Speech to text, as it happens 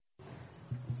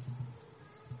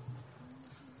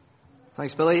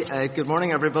Thanks, Billy. Good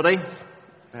morning, everybody.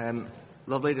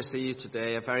 Lovely to see you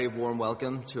today. A very warm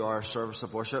welcome to our service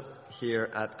of worship here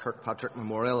at Kirkpatrick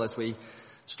Memorial as we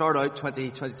start out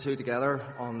 2022 together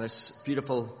on this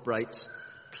beautiful, bright,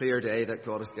 clear day that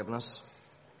God has given us.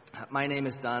 My name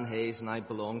is Dan Hayes and I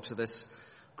belong to this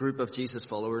group of Jesus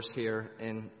followers here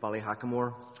in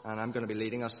Ballyhackamore, and I'm going to be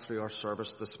leading us through our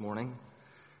service this morning.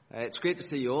 It's great to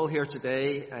see you all here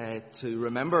today, to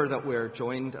remember that we're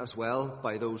joined as well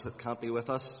by those that can't be with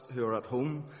us who are at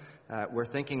home. We're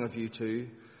thinking of you too,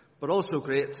 but also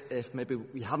great if maybe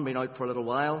you haven't been out for a little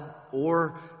while,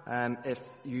 or if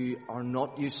you are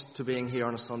not used to being here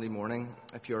on a Sunday morning.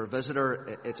 If you're a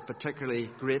visitor, it's particularly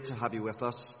great to have you with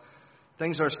us.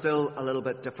 Things are still a little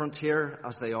bit different here,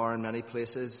 as they are in many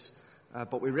places,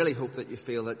 but we really hope that you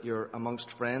feel that you're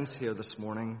amongst friends here this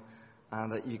morning,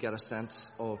 and that you get a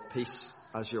sense of peace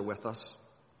as you're with us.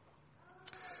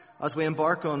 As we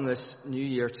embark on this new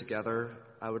year together,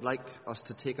 I would like us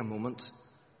to take a moment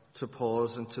to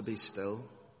pause and to be still,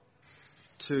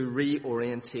 to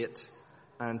reorientate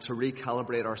and to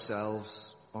recalibrate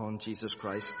ourselves on Jesus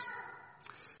Christ.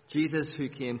 Jesus, who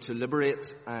came to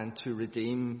liberate and to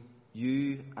redeem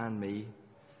you and me,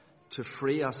 to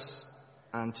free us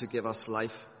and to give us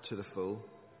life to the full.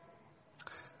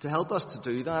 To help us to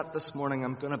do that this morning,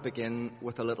 I'm going to begin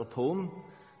with a little poem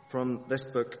from this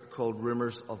book called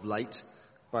Rumours of Light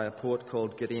by a poet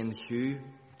called Gideon Hugh.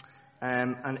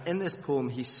 And in this poem,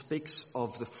 he speaks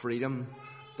of the freedom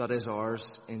that is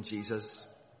ours in Jesus.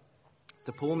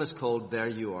 The poem is called There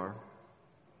You Are.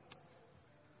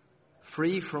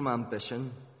 Free from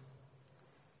ambition,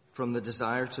 from the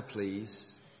desire to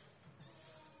please,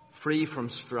 free from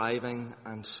striving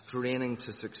and straining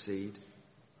to succeed,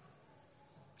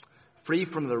 free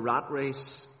from the rat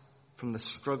race, from the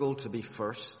struggle to be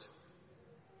first,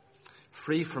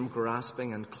 free from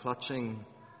grasping and clutching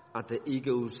at the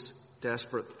ego's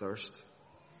desperate thirst,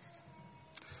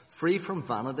 free from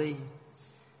vanity,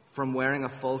 from wearing a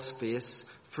false face,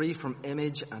 free from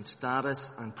image and status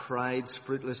and pride's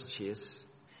fruitless chase,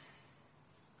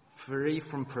 free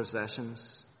from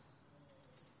possessions,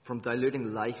 from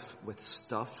diluting life with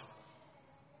stuff,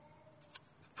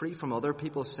 free from other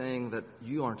people saying that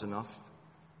you aren't enough,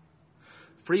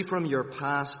 free from your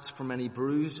past, from any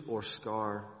bruise or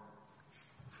scar,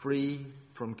 free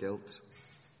from guilt,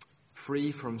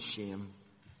 free from shame.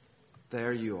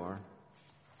 There you are.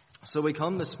 So we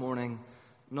come this morning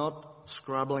not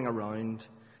scrabbling around,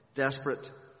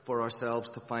 desperate for ourselves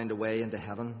to find a way into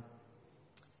heaven,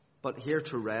 but here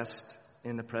to rest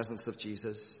in the presence of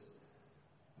Jesus,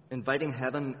 inviting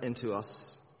heaven into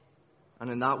us, and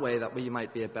in that way that we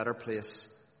might be a better place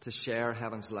to share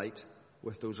heaven's light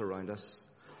with those around us.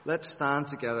 Let's stand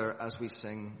together as we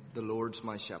sing, The Lord's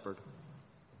My Shepherd.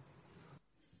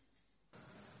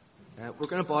 We're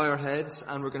going to bow our heads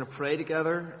and we're going to pray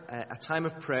together, a time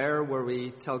of prayer where we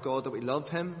tell God that we love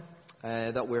Him,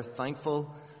 that we're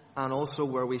thankful, and also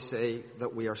where we say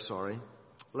that we are sorry.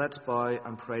 Let's bow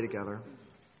and pray together.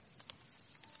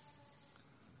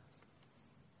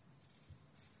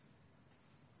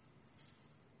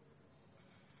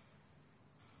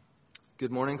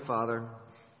 Good morning, Father.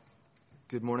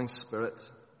 Good morning, Spirit.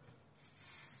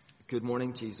 Good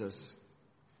morning, Jesus.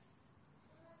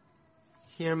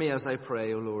 Hear me as I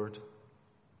pray, O Lord.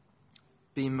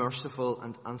 Be merciful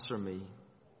and answer me.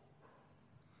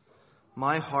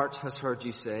 My heart has heard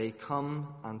you say,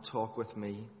 come and talk with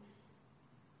me.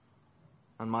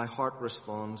 And my heart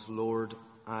responds, Lord,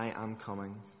 I am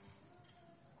coming.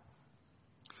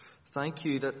 Thank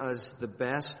you that as the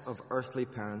best of earthly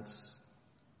parents,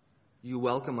 you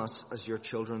welcome us as your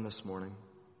children this morning.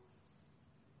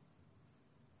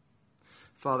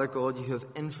 Father God, you have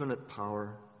infinite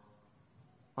power,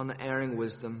 unerring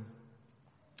wisdom.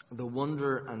 The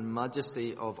wonder and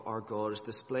majesty of our God is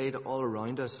displayed all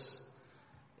around us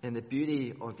in the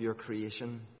beauty of your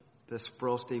creation this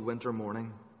frosty winter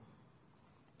morning.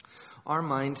 Our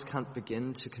minds can't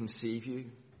begin to conceive you.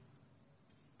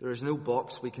 There is no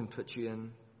box we can put you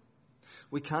in.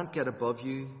 We can't get above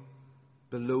you,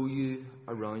 below you,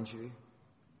 around you.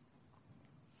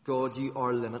 God, you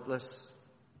are limitless.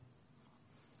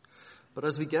 But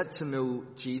as we get to know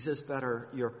Jesus better,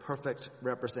 your perfect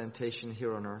representation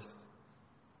here on earth,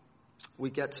 we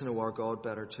get to know our God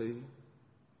better too.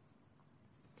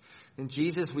 In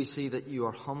Jesus, we see that you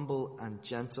are humble and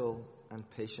gentle and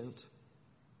patient.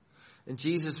 In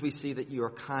Jesus, we see that you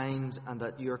are kind and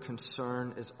that your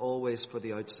concern is always for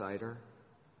the outsider,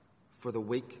 for the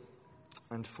weak,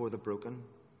 and for the broken.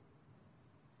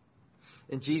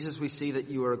 In Jesus, we see that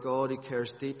you are a God who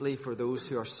cares deeply for those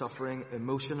who are suffering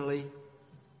emotionally,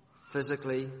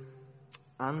 physically,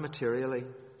 and materially.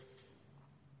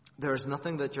 There is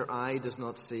nothing that your eye does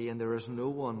not see, and there is no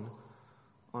one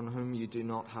on whom you do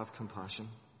not have compassion.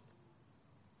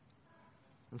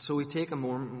 And so we take a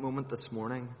moment this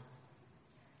morning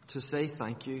to say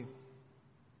thank you,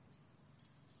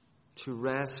 to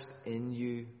rest in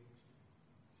you,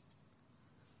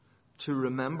 to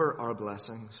remember our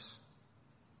blessings,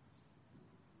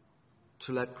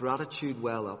 to let gratitude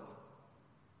well up,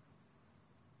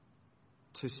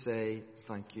 to say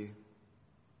thank you.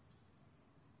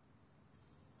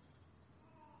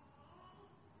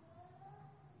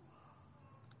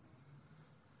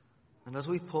 And as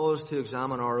we pause to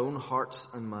examine our own hearts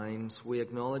and minds, we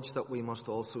acknowledge that we must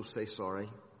also say sorry.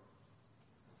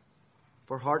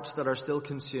 For hearts that are still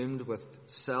consumed with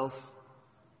self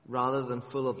rather than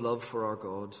full of love for our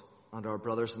God and our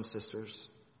brothers and sisters,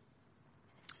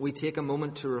 we take a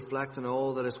moment to reflect on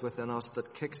all that is within us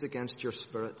that kicks against your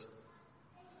Spirit,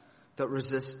 that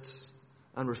resists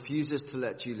and refuses to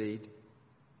let you lead.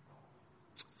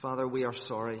 Father, we are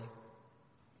sorry.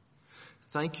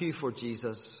 Thank you for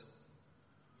Jesus.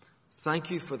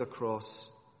 Thank you for the cross.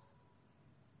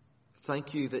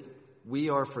 Thank you that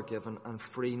we are forgiven and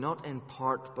free, not in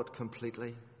part, but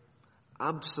completely,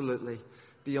 absolutely,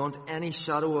 beyond any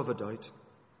shadow of a doubt.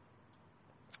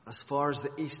 As far as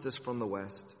the east is from the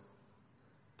west,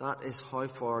 that is how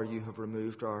far you have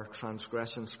removed our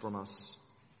transgressions from us.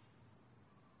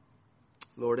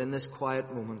 Lord, in this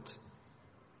quiet moment,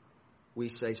 we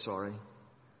say sorry.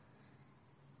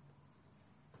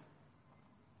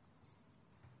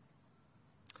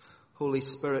 Holy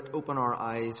Spirit, open our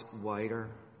eyes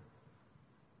wider.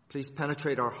 Please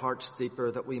penetrate our hearts deeper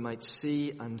that we might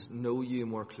see and know you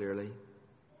more clearly.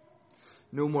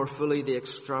 Know more fully the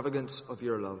extravagance of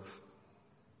your love.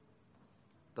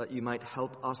 That you might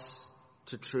help us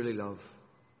to truly love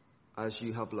as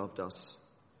you have loved us.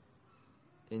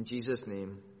 In Jesus'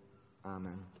 name,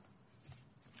 amen.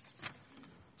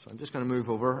 So I'm just going to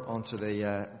move over onto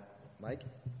the mic.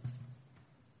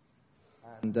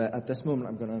 And at this moment,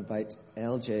 I'm going to invite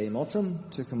L.J. Mottram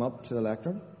to come up to the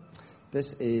lectern.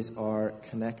 This is our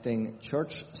connecting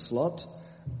church slot,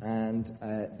 and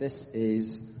this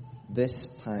is this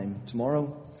time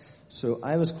tomorrow. So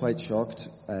I was quite shocked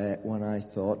when I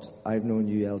thought, I've known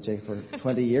you, L.J., for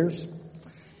 20 years.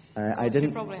 I didn't.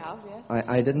 You probably have, yeah.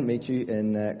 I didn't meet you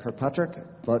in Kirkpatrick,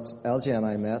 but L.J. and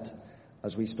I met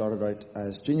as we started out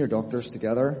as junior doctors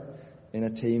together in a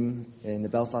team in the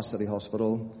Belfast City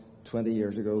Hospital 20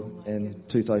 years ago in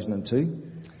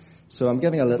 2002. So I'm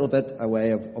giving a little bit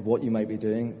away of what you might be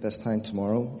doing this time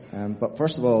tomorrow. But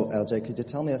first of all, LJ, could you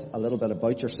tell me a little bit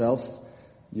about yourself,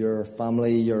 your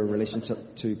family, your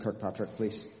relationship to Kirkpatrick,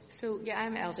 please? So, yeah,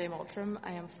 I'm LJ Mottram.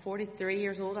 I am 43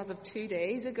 years old as of 2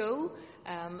 days ago.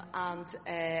 And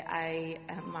I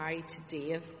am married to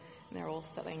Dave. And they're all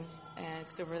sitting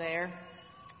just over there.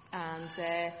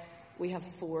 And we have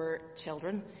 4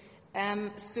 children.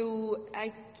 So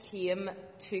I came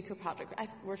to Kirkpatrick,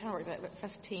 we're trying to work that about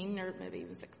 15 or maybe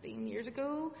even 16 years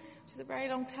ago, which is a very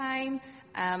long time.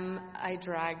 I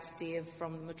dragged Dave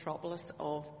from the metropolis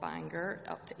of Bangor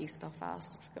up to East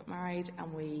Belfast, got married,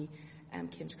 and we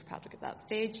came to Kirkpatrick at that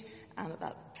stage. And at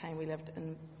that time we lived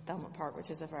in Belmont Park, which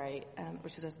is a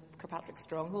Kirkpatrick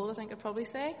stronghold, I think I'd probably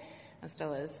say, and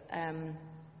still is.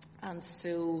 And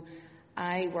so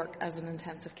I work as an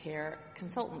intensive care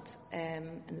consultant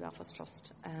in the Belfast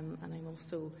Trust, and I'm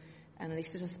also an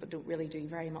anaesthetist, but don't really do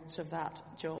very much of that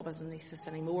job as an anaesthetist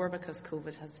anymore because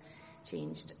COVID has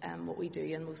changed what we do,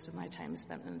 and most of my time is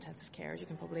spent in intensive care, as you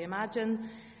can probably imagine.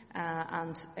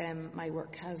 And my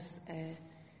work has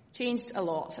changed a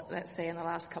lot, let's say, in the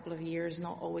last couple of years,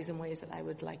 not always in ways that I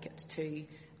would like it to,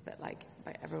 but like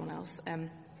by everyone else.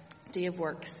 Dave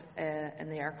works in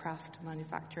the aircraft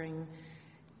manufacturing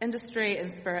industry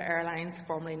in Spirit Airlines,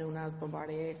 formerly known as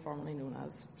Bombardier, formerly known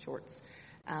as Shorts,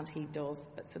 and he does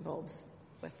bits and bobs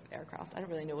with aircraft. I don't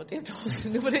really know what Dave does.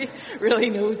 Nobody really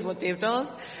knows what Dave does,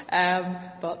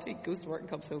 but he goes to work and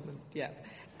comes home, and yeah.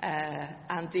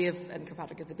 And Dave in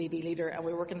Kirkpatrick is a BB leader, and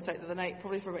we work in the South of the Night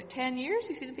probably for about 10 years.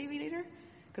 He's been a BB leader.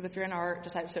 Because if you're in our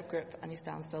discipleship group and you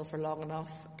stand still for long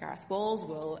enough, Gareth Walls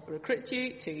will recruit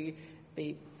you to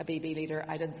be a BB leader.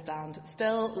 I didn't stand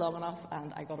still long enough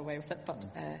and I got away with it, but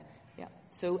yeah.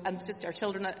 So, and just our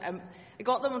children, I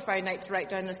got them on Friday night to write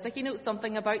down a sticky note,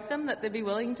 something about them that they'd be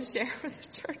willing to share with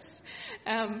the church.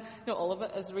 Not all of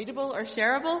it is readable or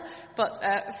shareable, but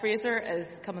Fraser is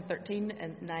coming 13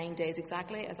 in 9 days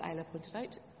exactly, as Isla pointed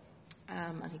out,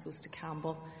 and he goes to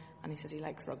Campbell and he says he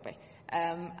likes rugby.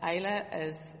 Isla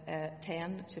is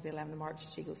 10, she'll be 11 in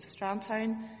March, she goes to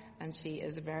Strandtown, and she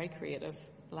is a very creative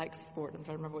likes sport, I'm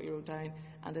trying to remember what you wrote down,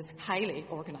 and is highly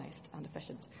organised and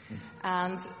efficient.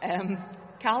 And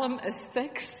Callum is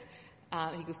 6,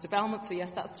 he goes to Belmont, so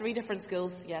yes, that's 3 different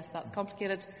schools, yes, that's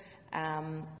complicated.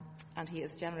 And he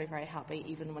is generally very happy.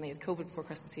 Even when he had COVID before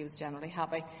Christmas, he was generally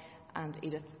happy. And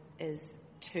Edith is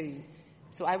 2.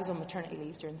 So I was on maternity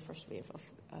leave during the first wave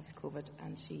of COVID,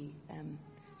 and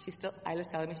she's still, Isla's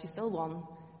telling me she's still 1,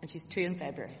 and she's 2 in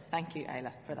February. Thank you,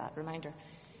 Isla, for that reminder.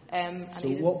 So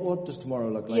what does tomorrow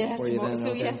look like for you then?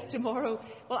 So yes, tomorrow.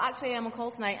 Well, actually, I'm on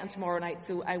call tonight and tomorrow night,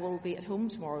 so I will be at home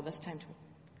tomorrow. This time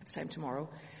tomorrow,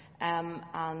 and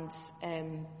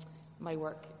my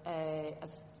work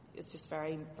is just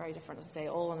very, very different. As I say,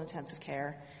 all in intensive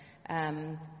care.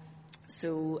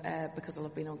 So because I'll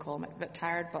have been on call, I'm a bit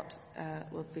tired, but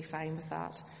we'll be fine with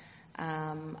that.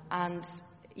 And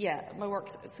yeah, my work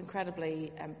is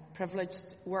incredibly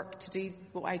privileged work to do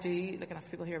what I do, looking after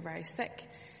people who are very sick.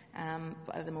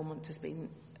 But at the moment has been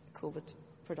COVID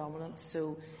predominant.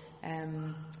 So,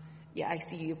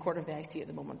 ICU, a quarter of the ICU at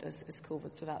the moment is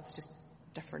COVID. So that's just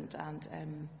different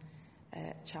and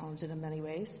challenging in many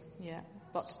ways. Yeah,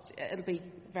 but it'll be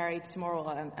varied. Tomorrow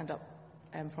I'll end up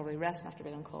probably resting after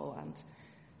being on call and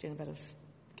doing a bit of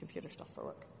computer stuff for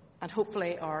work. And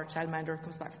hopefully our childminder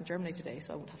comes back from Germany today,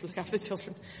 so I won't have to look after the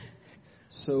children.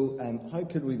 So how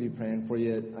could we be praying for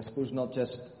you, I suppose not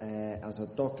just as a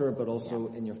doctor, but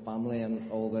also in your family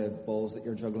and all the balls that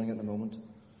you're juggling at the moment?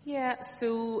 Yeah,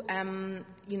 so,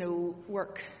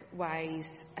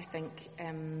 work-wise, I think,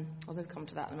 I'll come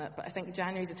to that in a minute, but I think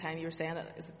January's a time, you were saying,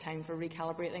 is a time for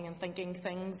recalibrating and thinking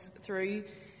things through.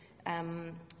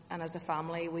 And as a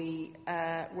family,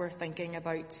 we're thinking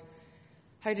about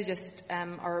how to just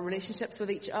our relationships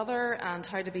with each other and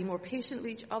how to be more patient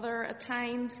with each other at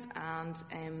times, and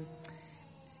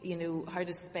how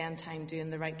to spend time doing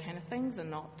the right kind of things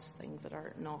and not things that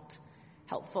are not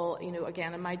helpful.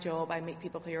 Again, in my job, I meet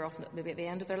people who are often maybe at the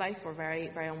end of their life or very,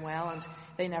 very unwell, and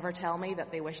they never tell me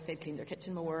that they wish they'd cleaned their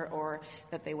kitchen more or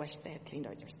that they wish they had cleaned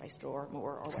out their spice drawer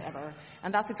more or whatever.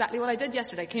 And that's exactly what I did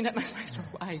yesterday, cleaned out my spice drawer.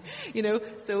 Why?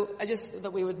 So I just,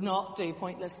 that we would not do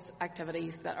pointless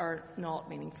activities that are not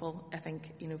meaningful, I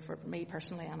think, for me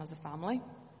personally and as a family.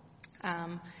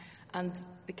 And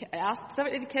I asked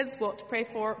specifically the kids what to pray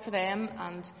for them,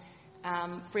 and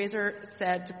Fraser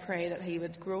said to pray that he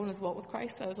would grow in his walk with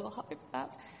Christ, so I was a little happy with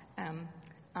that.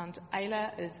 And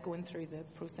Isla is going through the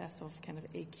process of kind of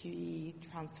AQE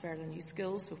transfer to new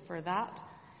schools, so for that,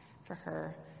 for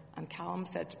her. And Callum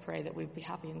said to pray that we'd be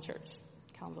happy in church.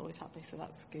 Callum's always happy, so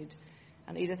that's good.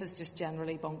 And Edith is just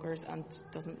generally bonkers and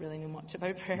doesn't really know much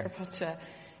about prayer, but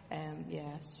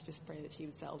she just prayed that she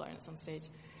would settle down at some stage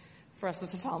for us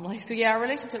as a family. So yeah, our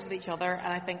relationships with each other,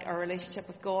 and I think our relationship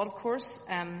with God, of course,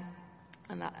 and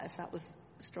that if that was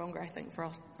stronger, I think for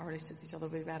us, our relationship with each other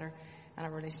would be better. And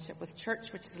our relationship with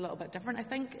church, which is a little bit different, I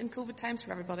think, in COVID times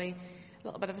for everybody, a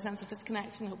little bit of a sense of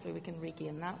disconnection. Hopefully we can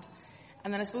regain that.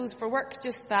 And then I suppose for work,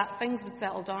 just that things would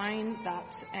settle down,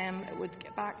 that it would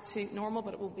get back to normal,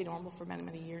 but it won't be normal for many,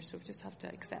 many years. So we just have to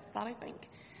accept that, I think.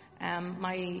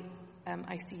 My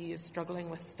ICU is struggling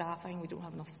with staffing. We don't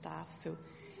have enough staff, so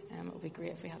it would be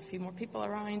great if we had a few more people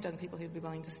around and people who would be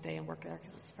willing to stay and work there,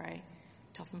 because it's a very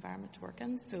tough environment to work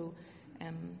in. So,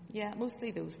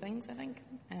 mostly those things, I think.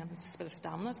 Just a bit of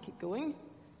stamina to keep going.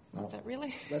 That's it,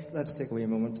 really. Let's take away a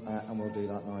moment, and we'll do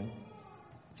that now.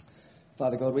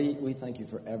 Father God, we thank you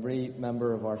for every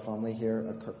member of our family here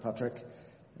at Kirkpatrick.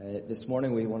 This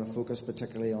morning we want to focus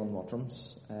particularly on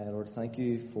Mottrams. Lord, thank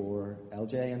you for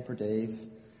LJ and for Dave.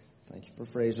 Thank you for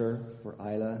Fraser, for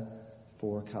Isla,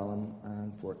 for Callum,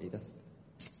 and for Edith.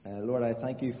 Lord, I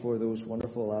thank you for those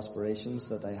wonderful aspirations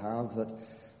that they have, that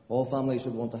all families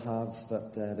would want to have,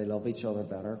 that they love each other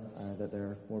better, that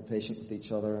they're more patient with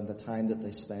each other, and the time that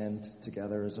they spend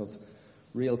together is of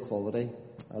real quality.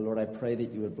 Lord, I pray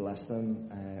that you would bless them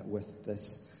with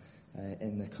this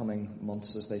in the coming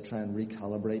months as they try and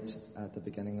recalibrate at the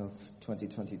beginning of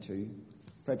 2022.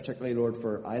 Pray particularly, Lord,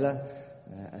 for Isla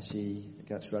as she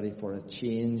gets ready for a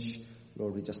change.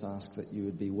 Lord, we just ask that you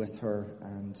would be with her,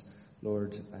 and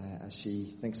Lord, as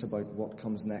she thinks about what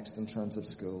comes next in terms of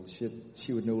school,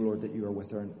 she would know, Lord, that you are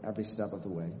with her in every step of the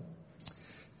way.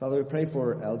 Father, we pray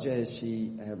for LJ as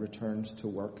she returns to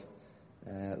work.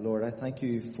 Lord, I thank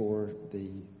you for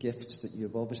the gifts that you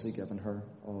have obviously given her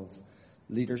of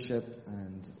leadership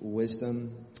and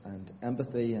wisdom and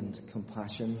empathy and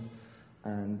compassion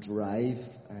and drive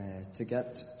to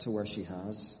get to where she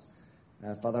has.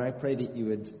 Father, I pray that you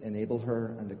would enable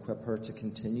her and equip her to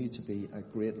continue to be a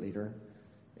great leader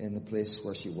in the place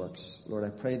where she works. Lord, I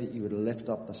pray that you would lift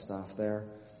up the staff there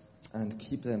and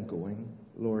keep them going.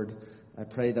 Lord, I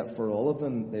pray that for all of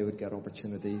them, they would get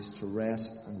opportunities to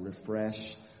rest and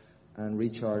refresh and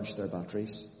recharge their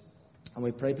batteries. And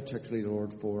we pray particularly,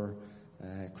 Lord, for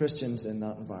Christians in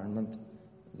that environment,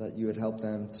 that you would help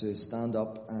them to stand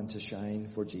up and to shine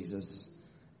for Jesus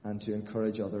and to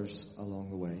encourage others along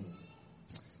the way.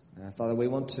 Father, we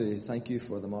want to thank you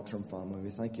for the Mottram family. We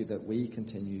thank you that we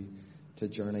continue to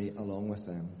journey along with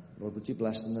them. Lord, would you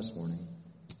bless them this morning?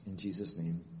 In Jesus'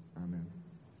 name, amen.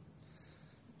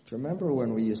 Do you remember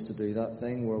when we used to do that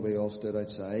thing where we all stood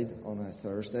outside on a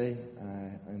Thursday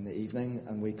in the evening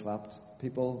and we clapped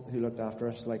people who looked after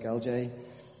us, like LJ?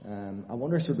 I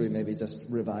wonder, should we maybe just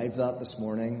revive that this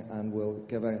morning, and we'll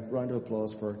give a round of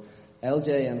applause for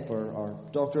LJ and for our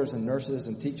doctors and nurses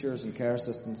and teachers and care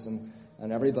assistants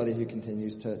and everybody who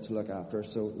continues to look after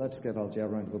us. So let's give LJ a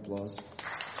round of applause.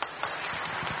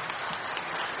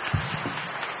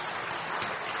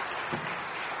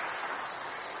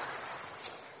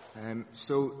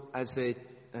 So as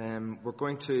we're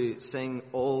going to sing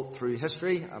All Through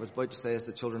History. I was about to say as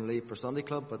the children leave for Sunday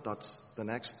Club, but that's the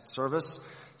next service.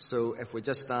 So if we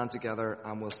just stand together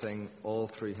and we'll sing All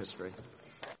Through History.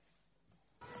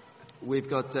 We've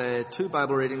got two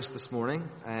Bible readings this morning.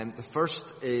 The first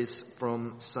is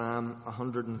from Psalm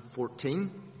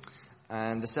 114,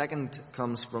 and the second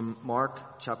comes from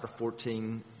Mark chapter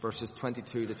 14, verses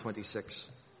 22 to 26.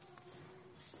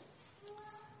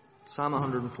 Psalm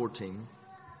 114.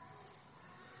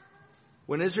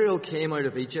 When Israel came out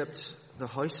of Egypt, the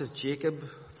house of Jacob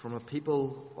from a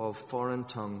people of foreign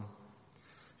tongue,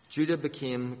 Judah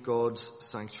became God's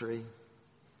sanctuary,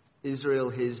 Israel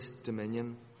his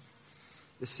dominion.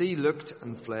 The sea looked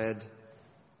and fled,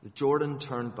 the Jordan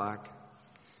turned back,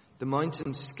 the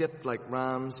mountains skipped like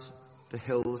rams, the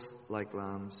hills like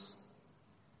lambs.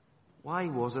 Why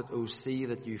was it, O sea,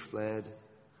 that you fled?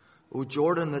 O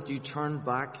Jordan, that you turned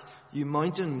back, you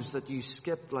mountains that you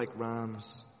skipped like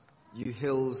rams, you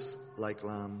hills like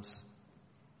lambs.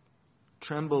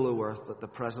 Tremble, O earth, at the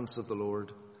presence of the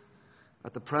Lord,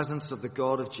 at the presence of the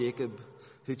God of Jacob,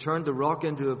 who turned the rock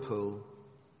into a pool,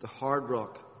 the hard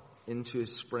rock into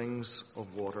springs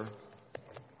of water.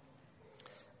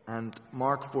 And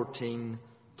Mark 14,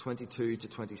 22 to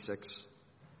 26.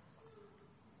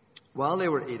 While they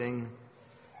were eating,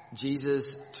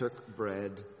 Jesus took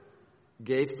bread,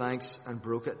 gave thanks and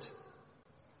broke it,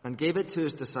 and gave it to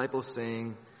his disciples,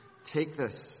 saying, "Take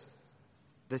this,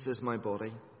 this is my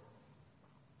body."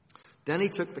 Then he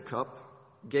took the cup,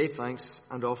 gave thanks,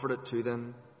 and offered it to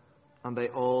them, and they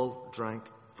all drank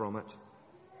from it.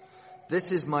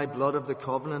 "This is my blood of the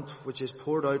covenant, which is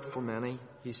poured out for many,"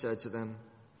 he said to them.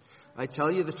 "I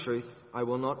tell you the truth, I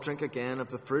will not drink again of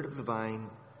the fruit of the vine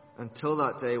until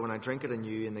that day when I drink it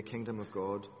anew in the kingdom of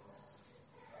God."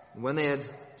 And when they had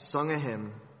sung a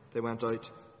hymn, they went out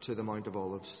to the Mount of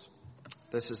Olives.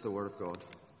 This is the word of God.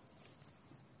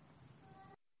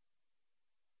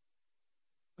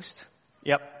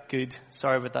 Yep, good.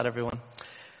 Sorry about that, everyone.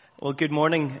 Well, good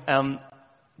morning.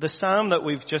 The psalm that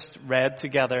we've just read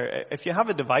together, if you have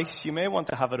a device, you may want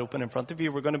to have it open in front of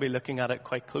you. We're going to be looking at it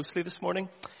quite closely this morning.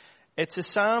 It's a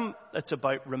psalm that's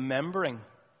about remembering.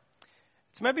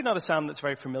 It's maybe not a psalm that's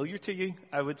very familiar to you.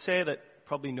 I would say that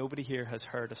probably nobody here has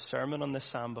heard a sermon on this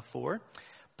psalm before.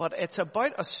 But it's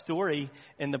about a story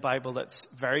in the Bible that's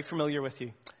very familiar with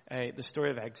you, the story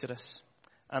of Exodus.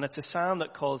 And it's a psalm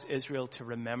that calls Israel to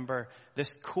remember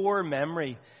this core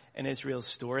memory in Israel's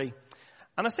story.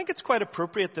 And I think it's quite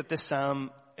appropriate that this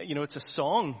psalm, it's a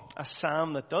song, a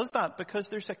psalm that does that, because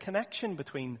there's a connection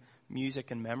between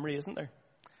music and memory, isn't there?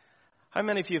 How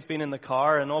many of you have been in the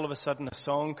car and all of a sudden a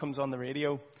song comes on the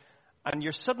radio and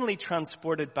you're suddenly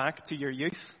transported back to your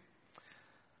youth?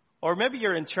 Or maybe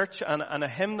you're in church and a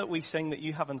hymn that we sing that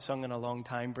you haven't sung in a long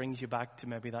time brings you back to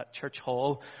maybe that church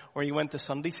hall where you went to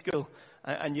Sunday school,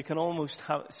 and you can almost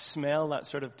smell that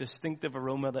sort of distinctive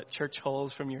aroma that church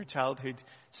halls from your childhood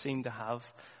seem to have.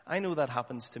 I know that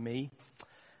happens to me.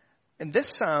 And this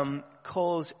psalm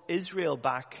calls Israel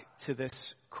back to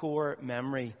this core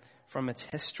memory from its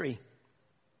history.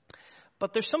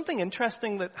 But there's something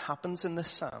interesting that happens in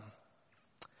this psalm.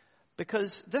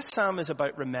 Because this psalm is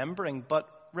about remembering, but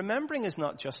remembering is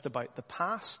not just about the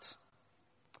past.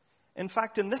 In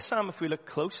fact, in this psalm, if we look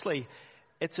closely,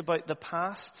 it's about the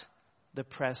past, the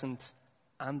present,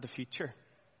 and the future.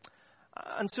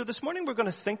 And so this morning we're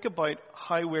going to think about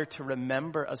how we're to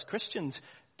remember as Christians,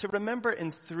 to remember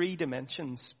in three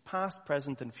dimensions, past,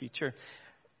 present, and future.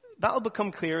 That'll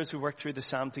become clear as we work through the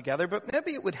psalm together, but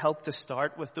maybe it would help to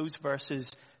start with those verses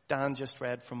Dan just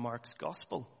read from Mark's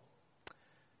Gospel.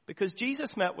 Because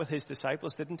Jesus met with his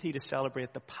disciples, didn't he, to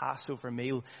celebrate the Passover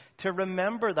meal, to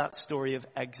remember that story of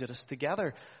Exodus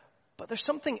together. But there's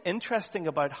something interesting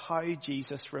about how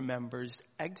Jesus remembers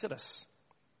Exodus.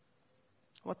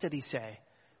 What did he say?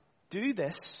 Do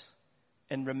this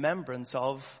in remembrance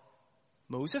of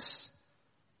Moses,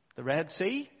 the Red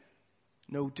Sea.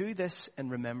 No, do this in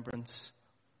remembrance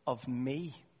of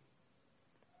me.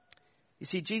 You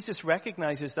see, Jesus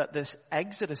recognizes that this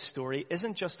Exodus story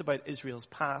isn't just about Israel's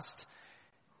past.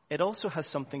 It also has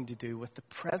something to do with the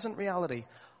present reality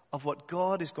of what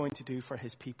God is going to do for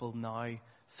his people now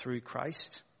through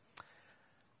Christ.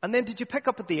 And then did you pick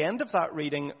up at the end of that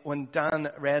reading when Dan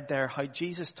read there how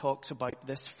Jesus talks about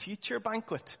this future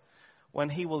banquet when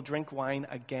he will drink wine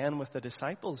again with the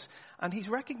disciples? And he's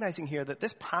recognizing here that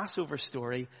this Passover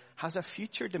story has a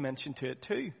future dimension to it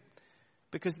too.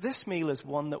 Because this meal is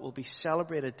one that will be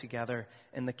celebrated together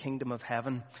in the kingdom of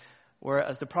heaven, where,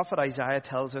 as the prophet Isaiah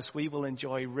tells us, we will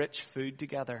enjoy rich food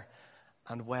together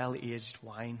and well-aged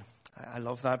wine. I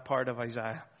love that part of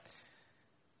Isaiah.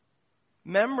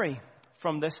 Memory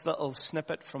from this little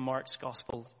snippet from Mark's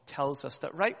gospel tells us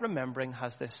that right remembering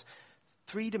has this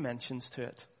 3 dimensions to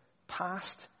it: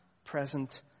 past,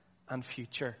 present, and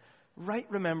future. Right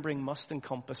remembering must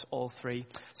encompass all 3.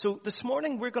 So this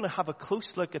morning we're going to have a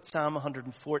close look at Psalm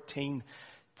 114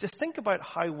 to think about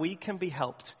how we can be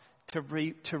helped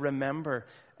to remember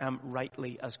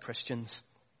rightly as Christians.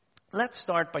 Let's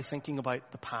start by thinking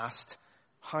about the past,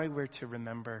 how we're to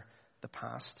remember the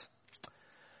past.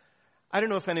 I don't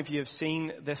know if any of you have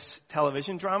seen this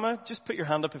television drama. Just put your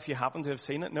hand up if you happen to have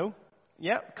seen it. No?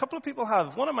 Yeah, a couple of people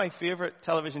have. One of my favorite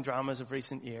television dramas of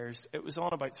recent years. It was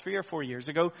on about 3 or 4 years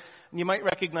ago. And you might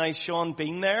recognize Sean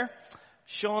Bean there.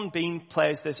 Sean Bean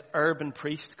plays this urban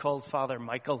priest called Father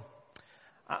Michael.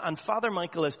 And Father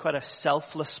Michael is quite a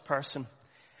selfless person.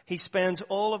 He spends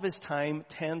all of his time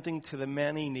tending to the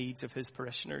many needs of his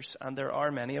parishioners, and there are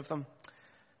many of them.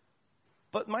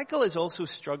 But Michael is also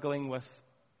struggling with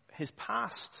his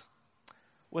past,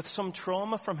 with some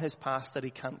trauma from his past that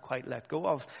he can't quite let go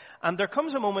of. And there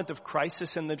comes a moment of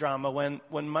crisis in the drama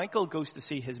when Michael goes to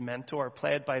see his mentor,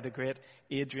 played by the great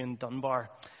Adrian Dunbar.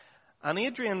 And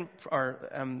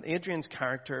Adrian's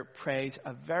character prays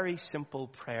a very simple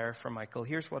prayer for Michael.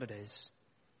 Here's what it is.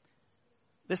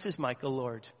 This is Michael,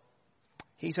 Lord.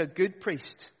 He's a good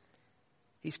priest.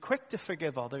 He's quick to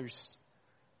forgive others,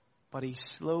 but he's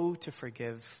slow to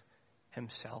forgive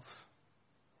himself.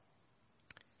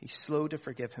 He's slow to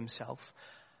forgive himself.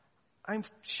 I'm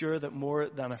sure that more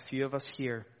than a few of us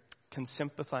here can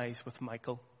sympathize with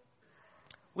Michael.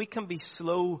 We can be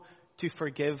slow to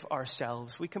forgive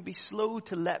ourselves. We can be slow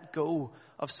to let go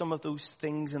of some of those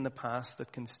things in the past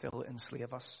that can still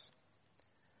enslave us.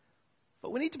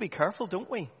 But we need to be careful, don't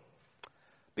we?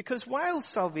 Because while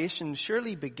salvation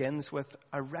surely begins with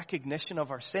a recognition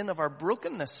of our sin, of our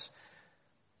brokenness,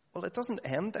 well, it doesn't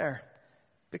end there.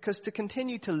 Because to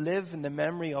continue to live in the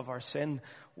memory of our sin,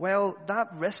 well, that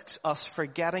risks us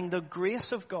forgetting the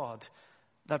grace of God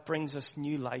that brings us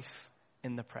new life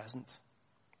in the present.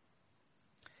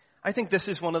 I think this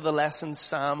is one of the lessons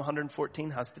Psalm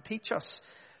 114 has to teach us.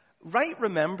 Right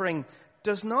remembering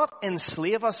does not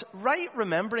enslave us. Right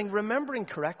remembering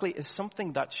correctly, is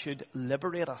something that should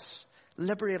liberate us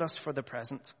for the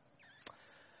present.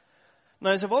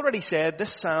 Now, as I've already said,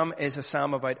 this psalm is a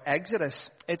psalm about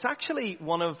Exodus. It's actually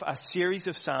one of a series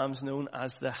of psalms known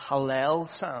as the Hallel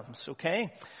Psalms,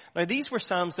 okay? Now, these were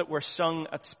psalms that were sung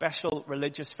at special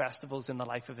religious festivals in the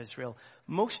life of Israel,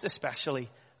 most especially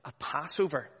at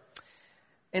Passover.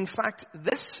 In fact,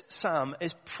 this psalm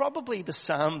is probably the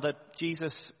psalm that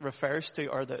Jesus refers to,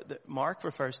 or that Mark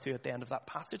refers to at the end of that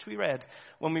passage we read,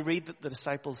 when we read that the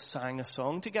disciples sang a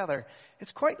song together.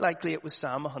 It's quite likely it was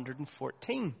Psalm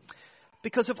 114.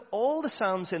 Because of all the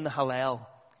psalms in the Hallel,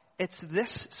 it's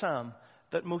this psalm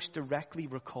that most directly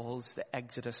recalls the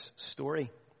Exodus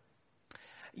story.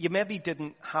 You maybe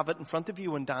didn't have it in front of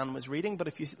you when Dan was reading, but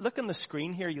if you look on the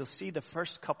screen here, you'll see the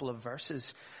first couple of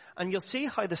verses. And you'll see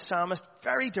how the psalmist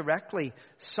very directly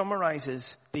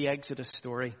summarizes the Exodus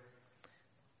story.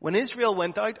 When Israel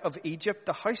went out of Egypt,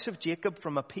 the house of Jacob,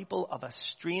 from a people of a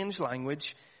strange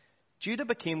language, Judah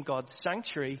became God's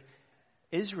sanctuary,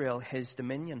 Israel his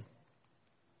dominion.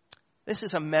 This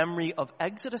is a memory of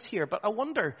Exodus here, but I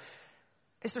wonder,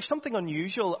 is there something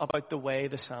unusual about the way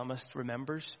the psalmist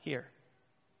remembers here?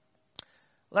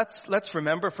 Let's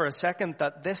remember for a second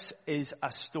that this is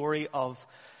a story of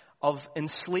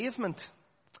enslavement,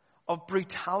 of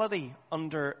brutality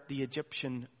under the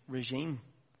Egyptian regime.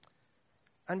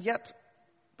 And yet,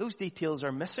 those details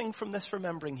are missing from this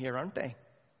remembering here, aren't they?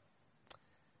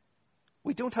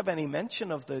 We don't have any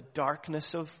mention of the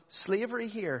darkness of slavery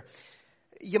here.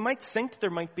 You might think there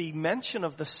might be mention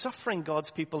of the suffering God's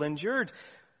people endured,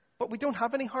 But we don't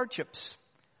have any hardships.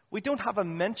 We don't have a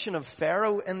mention of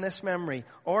Pharaoh in this memory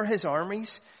or his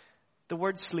armies. The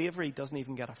word slavery doesn't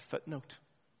even get a footnote.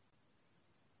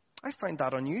 I find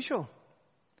that unusual.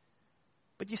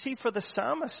 But you see, for the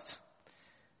psalmist,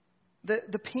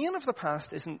 the pain of the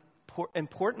past isn't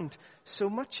important so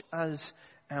much as,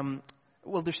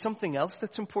 there's something else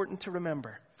that's important to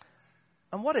remember.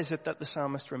 And what is it that the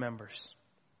psalmist remembers?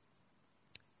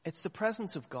 It's the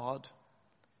presence of God.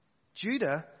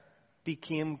 Judah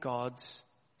became God's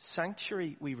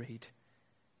sanctuary, we read.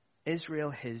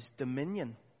 Israel his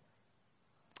dominion.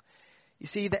 You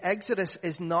see, the Exodus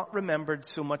is not remembered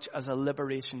so much as a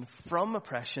liberation from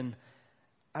oppression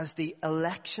as the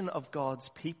election of God's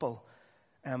people,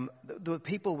 the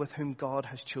people with whom God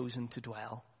has chosen to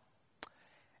dwell.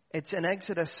 It's an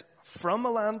exodus from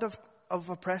a land of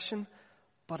oppression,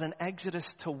 but an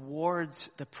exodus towards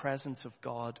the presence of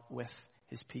God with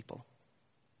his people.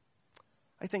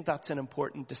 I think that's an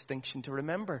important distinction to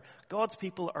remember. God's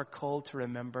people are called to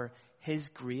remember his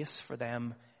grace for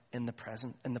them in the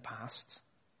present, in the past.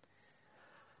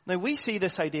 Now we see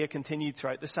this idea continued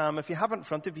throughout the psalm. If you have it in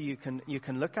front of you, you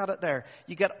can look at it there.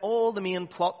 You get all the main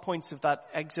plot points of that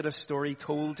Exodus story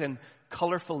told in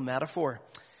colorful metaphor.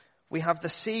 We have the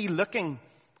sea looking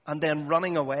and then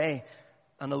running away,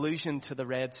 an allusion to the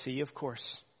Red Sea, of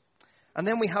course. And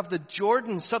then we have the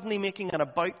Jordan suddenly making an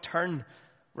about turn,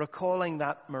 recalling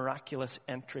that miraculous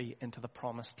entry into the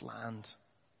promised land.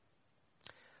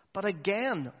 But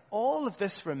again, all of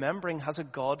this remembering has a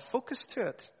God focus to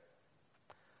it.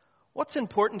 What's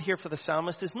important here for the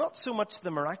psalmist is not so much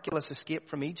the miraculous escape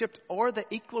from Egypt or the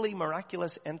equally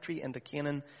miraculous entry into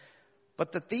Canaan,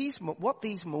 but that what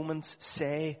these moments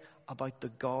say about the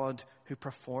God who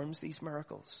performs these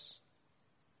miracles.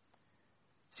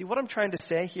 See, what I'm trying to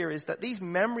say here is that these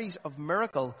memories of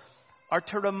miracle are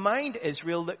to remind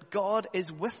Israel that God is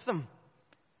with them.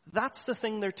 That's the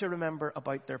thing they're to remember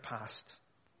about their past.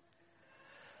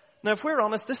 Now, if we're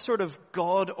honest, this sort of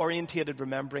God-orientated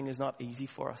remembering is not easy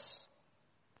for us.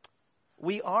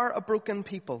 We are a broken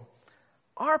people.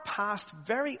 Our past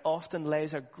very often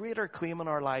lays a greater claim on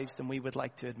our lives than we would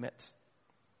like to admit.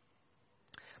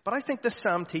 But I think this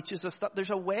psalm teaches us that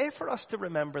there's a way for us to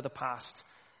remember the past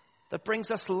that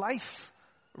brings us life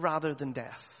rather than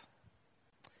death.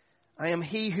 I am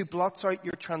he who blots out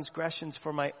your transgressions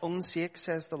for my own sake,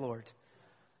 says the Lord.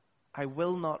 I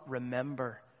will not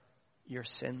remember your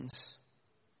sins.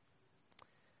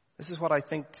 This is what I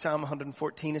think Psalm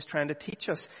 114 is trying to teach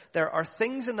us. There are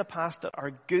things in the past that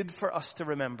are good for us to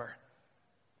remember.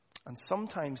 And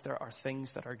sometimes there are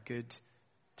things that are good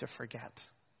to forget.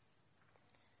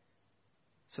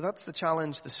 So that's the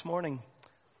challenge this morning.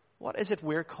 What is it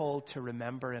we're called to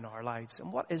remember in our lives?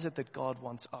 And what is it that God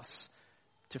wants us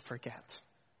to forget?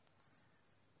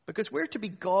 Because we're to be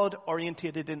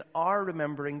God-orientated in our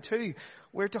remembering too.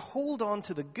 We're to hold on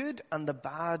to the good and the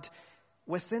bad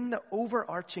within the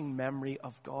overarching memory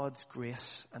of God's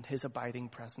grace and his abiding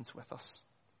presence with us.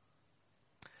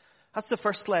 That's the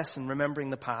first lesson,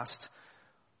 remembering the past.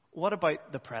 What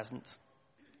about the present?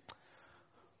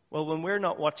 Well, when we're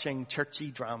not watching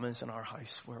churchy dramas in our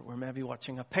house, we're maybe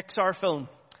watching a Pixar film.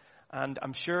 And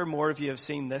I'm sure more of you have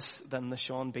seen this than the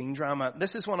Sean Bean drama.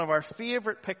 This is one of our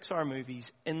favorite Pixar movies,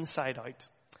 Inside Out.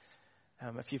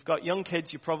 If you've got young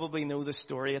kids, you probably know the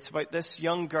story. It's about this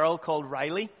young girl called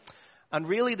Riley. And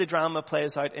really the drama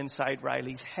plays out inside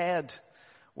Riley's head,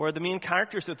 where the main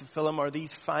characters of the film are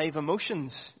these 5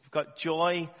 emotions. You've got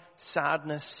joy,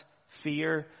 sadness,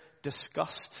 fear,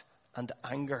 disgust, and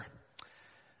anger.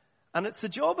 And it's the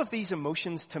job of these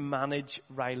emotions to manage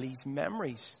Riley's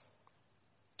memories.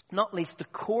 Not least the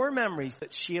core memories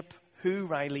that shape who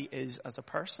Riley is as a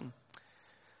person.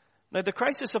 Now, the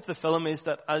crisis of the film is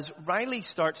that as Riley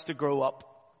starts to grow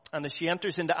up and as she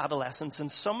enters into adolescence, and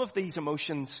some of these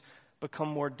emotions become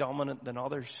more dominant than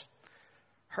others,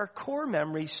 her core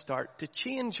memories start to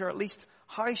change, or at least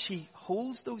how she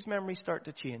holds those memories start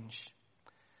to change.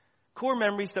 Core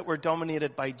memories that were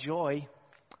dominated by joy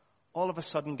all of a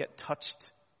sudden get touched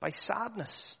by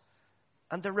sadness,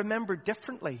 and they're remembered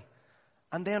differently.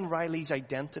 And then Riley's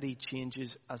identity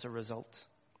changes as a result.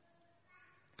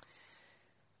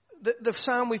 The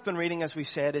psalm we've been reading, as we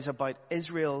said, is about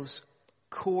Israel's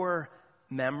core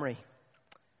memory.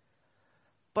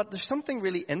 But there's something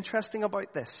really interesting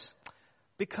about this,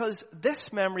 because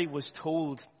this memory was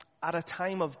told at a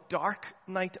time of dark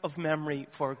night of memory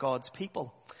for God's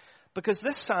people. Because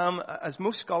this psalm, as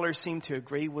most scholars seem to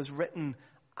agree, was written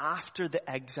after the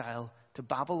exile to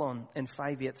Babylon in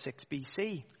 586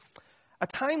 BC. A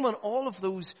time when all of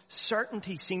those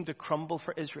certainties seemed to crumble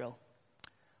for Israel.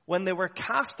 When they were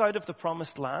cast out of the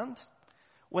promised land,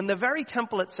 When the very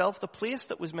temple itself, the place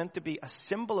that was meant to be a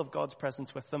symbol of God's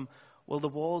presence with them, well, the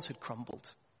walls had crumbled.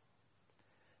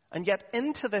 And yet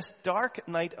into this dark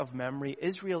night of memory,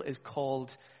 Israel is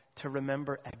called to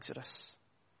remember Exodus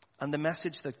and the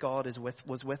message that God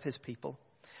was with his people.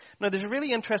 Now, there's a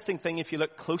really interesting thing if you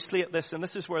look closely at this, and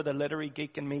this is where the literary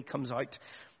geek in me comes out.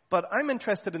 But I'm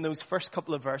interested in those first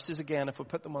couple of verses again, if we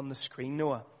put them on the screen,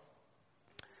 Noah.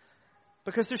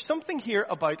 Because there's something here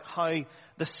about how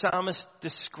the psalmist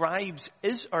describes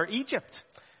Egypt,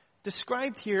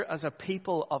 described here as a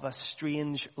people of a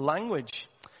strange language.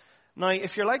 Now,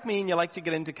 if you're like me and you like to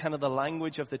get into kind of the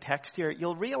language of the text here,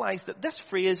 you'll realize that this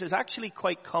phrase is actually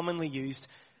quite commonly used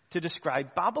to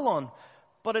describe Babylon,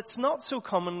 but it's not so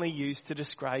commonly used to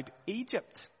describe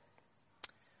Egypt.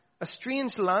 A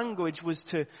strange language was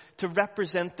to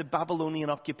represent the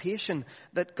Babylonian occupation,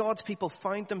 that God's people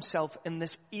found themselves in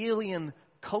this alien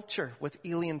culture with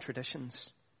alien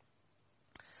traditions.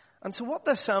 And so what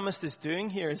the psalmist is doing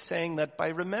here is saying that by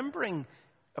remembering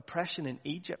oppression in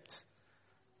Egypt,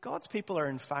 God's people are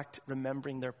in fact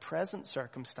remembering their present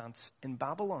circumstance in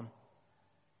Babylon.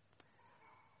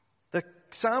 The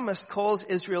psalmist calls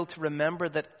Israel to remember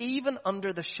that even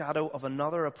under the shadow of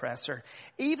another oppressor,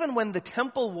 even when the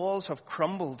temple walls have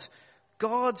crumbled,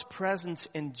 God's presence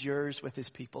endures with his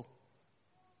people.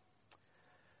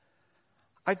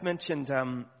 I've mentioned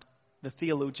the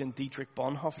theologian Dietrich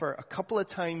Bonhoeffer a couple of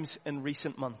times in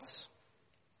recent months.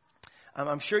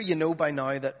 I'm sure you know by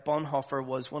now that Bonhoeffer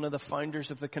was one of the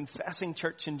founders of the Confessing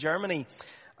Church in Germany.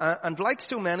 And like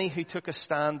so many who took a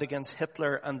stand against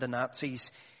Hitler and the Nazis,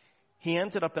 he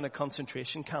ended up in a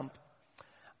concentration camp.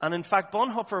 And in fact,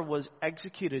 Bonhoeffer was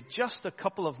executed just a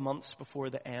couple of months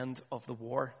before the end of the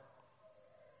war.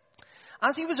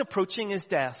 As he was approaching his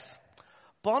death,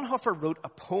 Bonhoeffer wrote a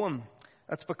poem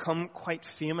that's become quite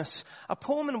famous, a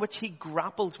poem in which he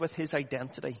grapples with his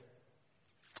identity.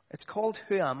 It's called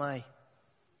Who Am I?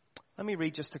 Let me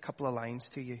read just a couple of lines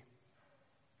to you.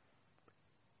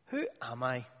 Who am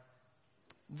I?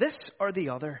 This or the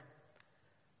other?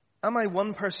 Am I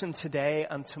one person today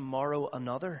and tomorrow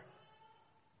another?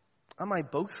 Am I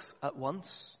both at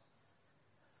once?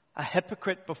 A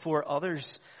hypocrite before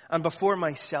others and before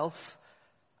myself,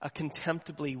 a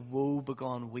contemptibly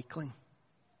woe-begone weakling.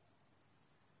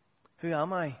 Who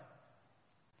am I?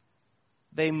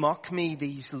 They mock me,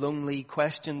 these lonely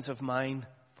questions of mine.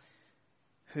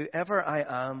 Whoever I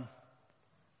am,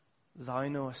 thou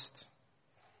knowest.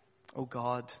 O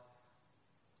God,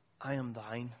 I am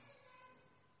thine.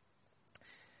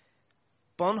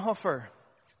 Bonhoeffer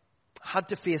had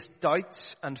to face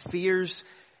doubts and fears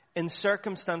in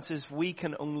circumstances we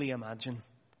can only imagine.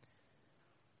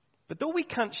 But though we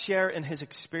can't share in his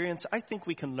experience, I think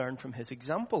we can learn from his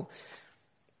example.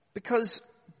 Because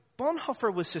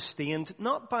Bonhoeffer was sustained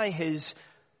not by his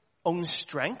own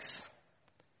strength,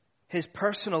 his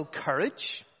personal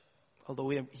courage, although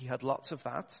he had lots of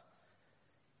that.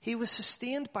 He was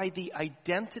sustained by the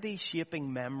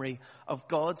identity-shaping memory of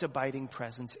God's abiding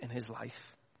presence in his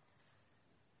life.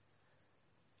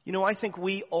 You know, I think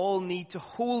we all need to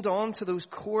hold on to those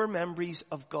core memories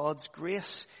of God's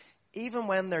grace, even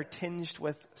when they're tinged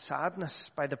with sadness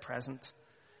by the present.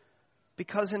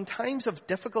 Because in times of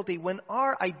difficulty, when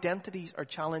our identities are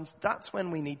challenged, that's when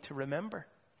we need to remember.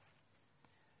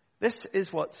 This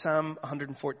is what Psalm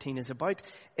 114 is about.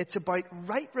 It's about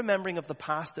right remembering of the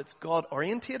past that's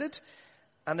God-orientated,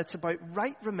 and it's about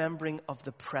right remembering of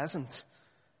the present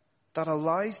that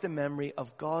allows the memory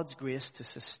of God's grace to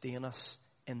sustain us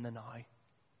in the now.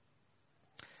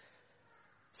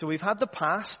 So we've had the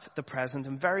past, the present,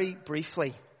 and very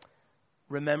briefly,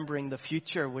 remembering the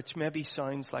future, which maybe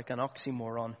sounds like an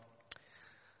oxymoron.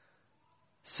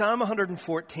 Psalm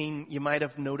 114, you might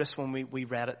have noticed when we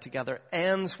read it together,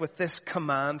 ends with this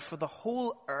command for the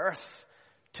whole earth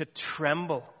to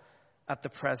tremble at the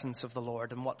presence of the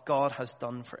Lord and what God has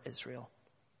done for Israel.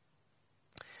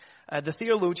 The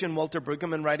theologian Walter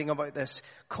Brueggemann, writing about this,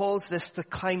 calls this the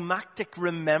climactic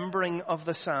remembering of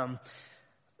the psalm,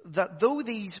 that though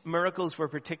these miracles were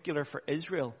particular for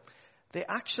Israel, they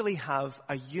actually have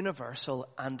a universal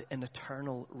and an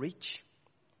eternal reach.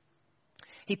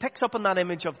 He picks up on that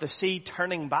image of the sea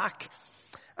turning back,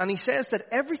 and he says that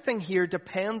everything here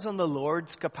depends on the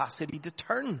Lord's capacity to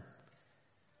turn.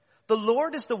 The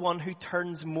Lord is the one who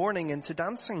turns mourning into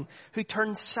dancing, who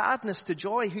turns sadness to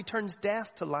joy, who turns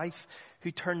death to life,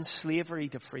 who turns slavery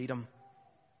to freedom.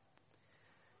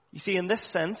 You see, in this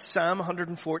sense, Psalm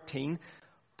 114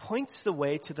 points the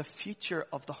way to the future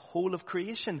of the whole of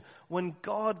creation, when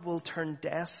God will turn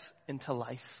death into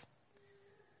life.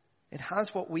 It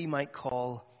has what we might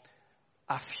call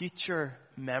a future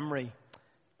memory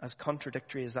as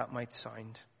contradictory as that might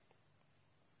sound.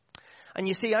 And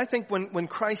you see, I think when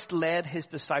Christ led his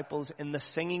disciples in the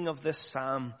singing of this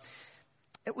psalm,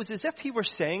 it was as if he were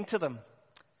saying to them,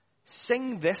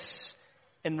 sing this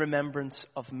in remembrance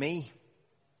of me.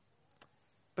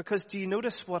 Because do you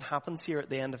notice what happens here at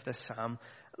the end of this psalm?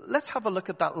 Let's have a look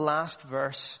at that last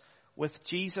verse with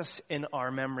Jesus in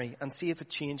our memory and see if it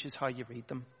changes how you read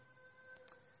them.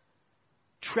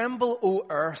 Tremble, O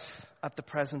earth, at the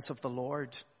presence of the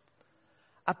Lord,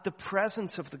 at the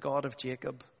presence of the God of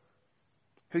Jacob,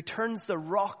 who turns the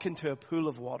rock into a pool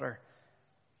of water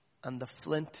and the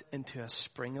flint into a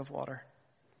spring of water.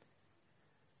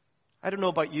 I don't know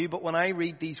about you, but when I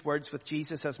read these words with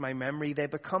Jesus as my memory, they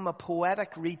become a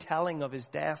poetic retelling of his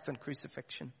death and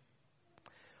crucifixion.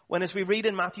 When, as we read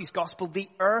in Matthew's Gospel, the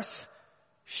earth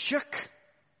shook,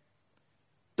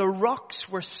 the rocks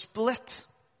were split,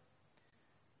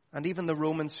 and even the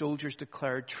Roman soldiers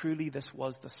declared, truly this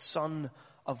was the Son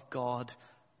of God,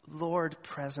 Lord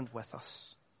present with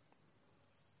us.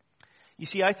 You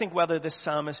see, I think whether this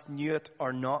psalmist knew it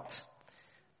or not,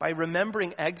 by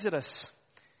remembering Exodus,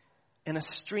 in a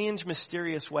strange,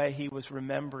 mysterious way, he was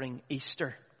remembering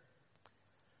Easter.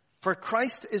 For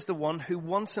Christ is the one who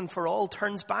once and for all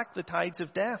turns back the tides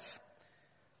of death.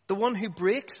 The one who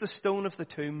breaks the stone of the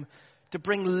tomb to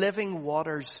bring living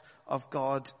waters of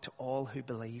God to all who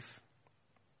believe.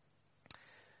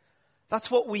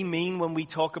 That's what we mean when we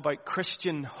talk about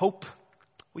Christian hope.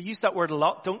 We use that word a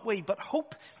lot, don't we? But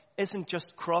hope isn't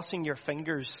just crossing your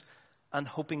fingers and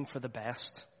hoping for the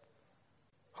best.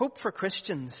 Hope for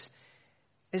Christians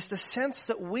is the sense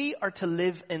that we are to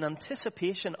live in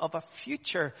anticipation of a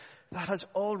future that has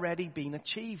already been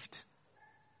achieved.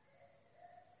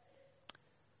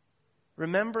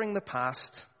 Remembering the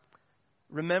past,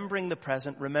 remembering the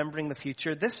present, remembering the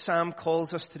future. This psalm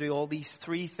calls us to do all these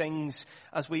three things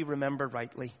as we remember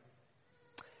rightly.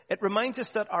 It reminds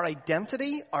us that our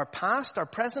identity, our past, our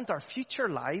present, our future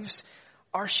lives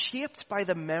are shaped by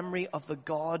the memory of the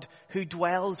God who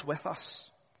dwells with us.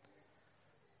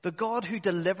 The God who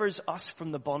delivers us from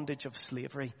the bondage of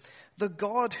slavery. The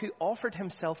God who offered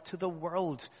himself to the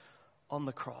world on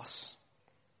the cross.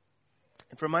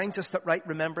 It reminds us that right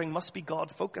remembering must be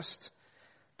God-focused.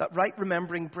 That right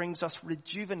remembering brings us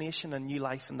rejuvenation and new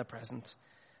life in the present.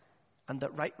 And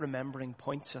that right remembering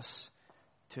points us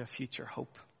to a future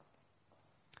hope.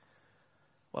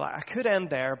 Well, I could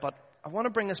end there, but I want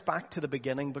to bring us back to the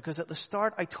beginning, because at the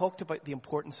start I talked about the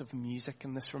importance of music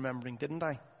in this remembering, didn't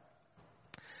I?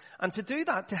 And to do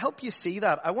that, to help you see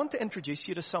that, I want to introduce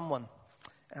you to someone.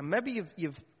 And maybe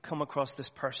you've come across this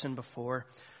person before.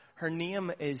 Her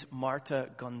name is Marta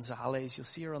Gonzalez. You'll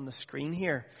see her on the screen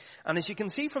here. And as you can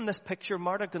see from this picture,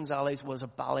 Marta Gonzalez was a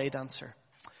ballet dancer.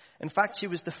 In fact, she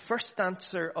was the first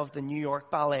dancer of the New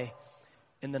York Ballet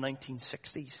in the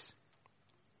 1960s.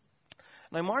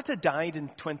 Now, Marta died in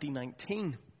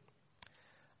 2019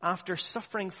 after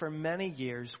suffering for many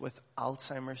years with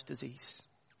Alzheimer's disease.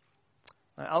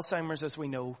 Now, Alzheimer's, as we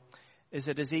know, is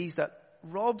a disease that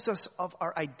robs us of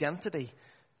our identity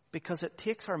because it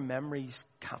takes our memories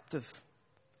captive.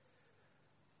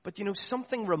 But you know,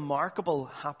 something remarkable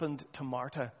happened to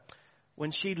Marta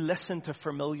when she listened to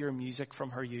familiar music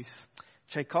from her youth.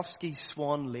 Tchaikovsky's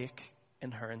Swan Lake,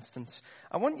 in her instance.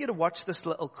 I want you to watch this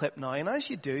little clip now, and as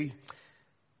you do,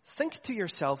 think to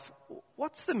yourself,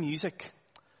 what's the music?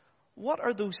 What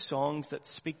are those songs that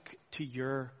speak to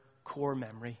your core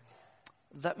memory,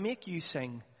 that make you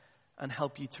sing and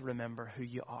help you to remember who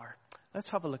you are? Let's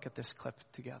have a look at this clip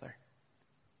together.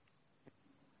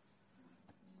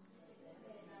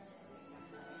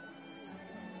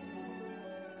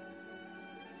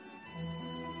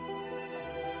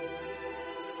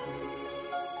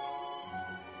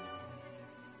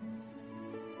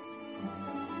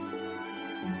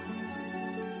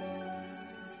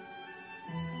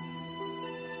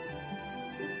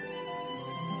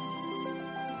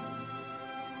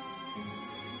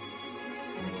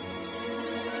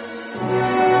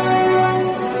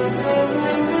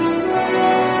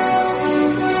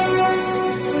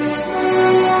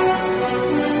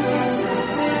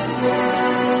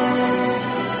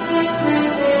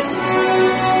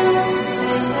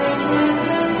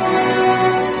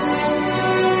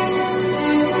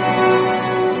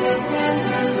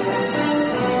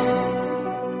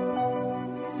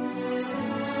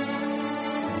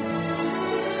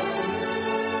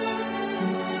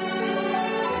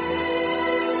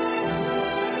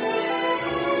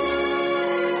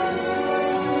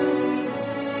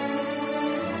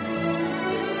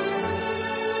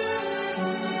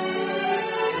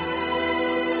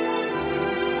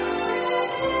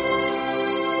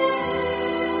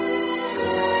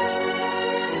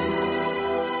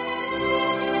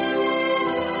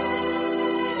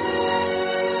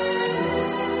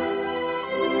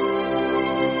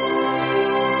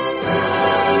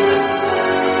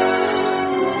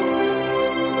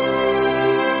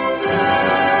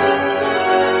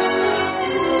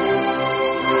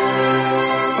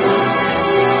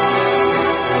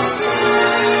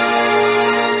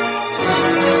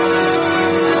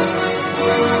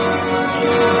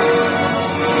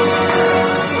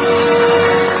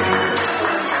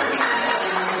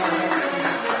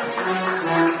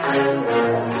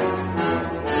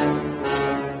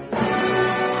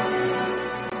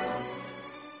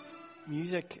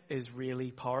 Music is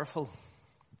really powerful.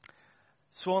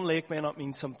 Swan Lake may not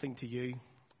mean something to you,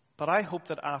 but I hope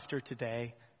that after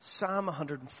today, Psalm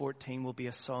 114 will be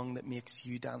a song that makes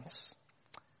you dance,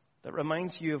 that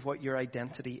reminds you of what your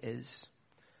identity is.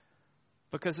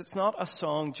 Because it's not a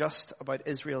song just about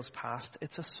Israel's past,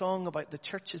 it's a song about the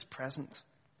church's present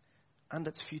and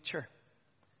its future.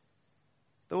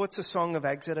 Though it's a song of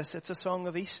Exodus, it's a song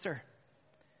of Easter.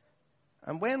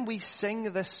 And when we sing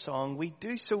this song, we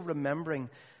do so in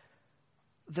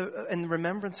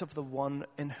remembrance of the one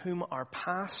in whom our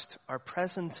past, our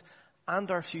present,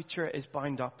 and our future is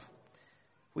bound up.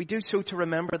 We do so to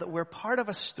remember that we're part of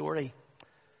a story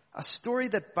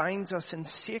that binds us in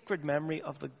sacred memory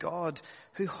of the God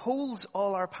who holds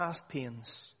all our past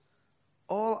pains,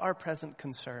 all our present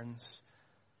concerns,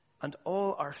 and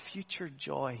all our future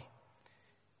joy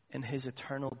in his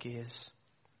eternal gaze.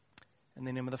 In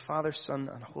the name of the Father, Son,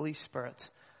 and Holy Spirit.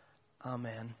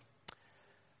 Amen.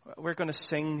 We're going to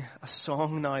sing a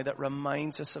song now that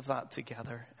reminds us of that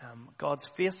together. God's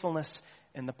faithfulness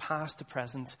in the past, the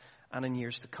present, and in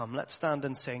years to come. Let's stand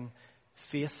and sing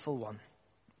Faithful One.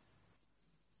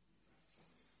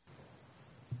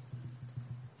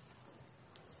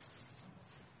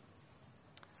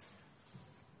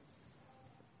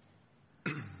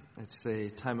 It's the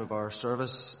time of our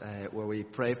service where we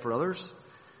pray for others.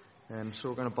 So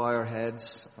we're going to bow our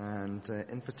heads, and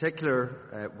in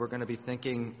particular, we're going to be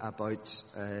thinking about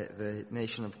the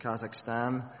nation of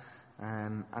Kazakhstan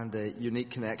and the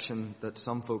unique connection that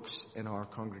some folks in our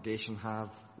congregation have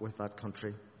with that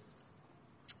country.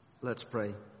 Let's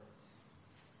pray.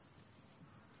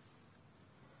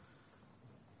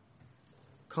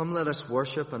 Come, let us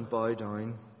worship and bow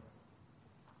down.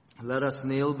 Let us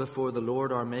kneel before the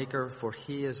Lord our Maker, for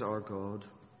he is our God.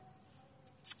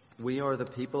 We are the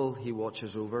people he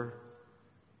watches over,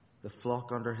 the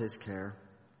flock under his care.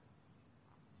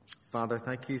 Father,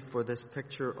 thank you for this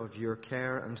picture of your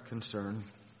care and concern,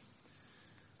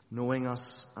 knowing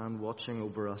us and watching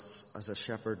over us as a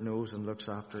shepherd knows and looks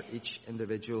after each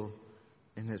individual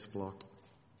in his flock.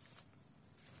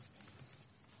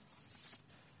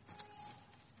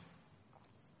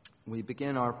 We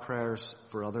begin our prayers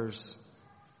for others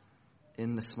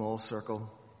in the small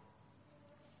circle.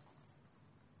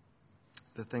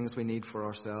 The things we need for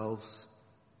ourselves,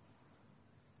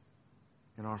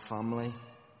 in our family,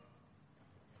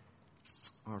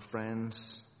 our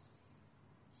friends,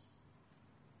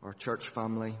 our church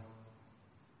family,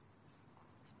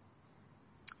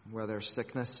 where there's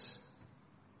sickness,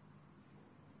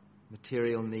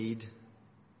 material need,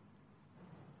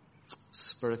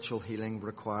 spiritual healing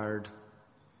required,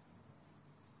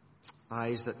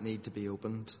 eyes that need to be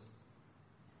opened.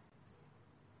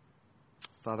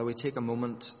 Father, we take a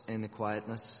moment in the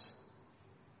quietness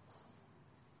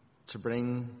to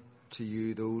bring to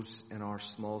you those in our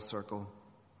small circle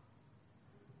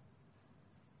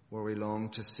where we long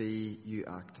to see you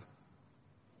act.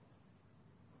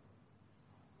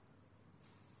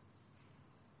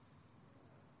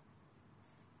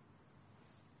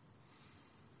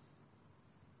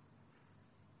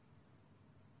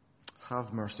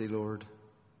 Have mercy, Lord.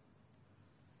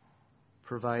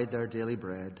 Provide their daily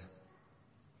bread.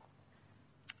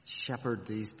 Shepherd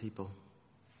these people.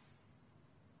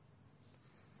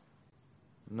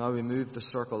 Now we move the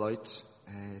circle out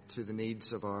to the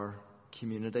needs of our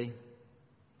community,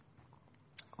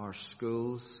 our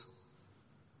schools,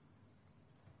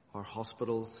 our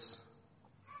hospitals,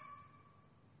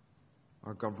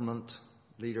 our government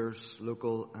leaders,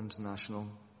 local and national.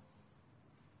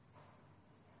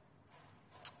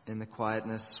 In the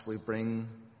quietness, we bring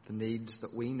the needs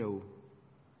that we know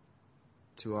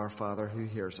to our Father who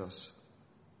hears us.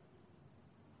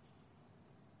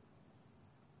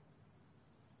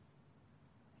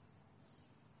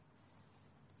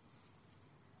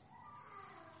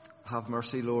 Have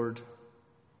mercy, Lord.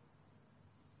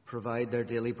 Provide their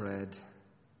daily bread.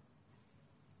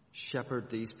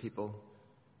 Shepherd these people.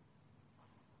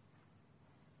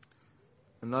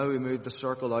 And now we move the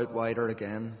circle out wider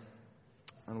again,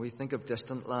 and we think of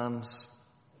distant lands,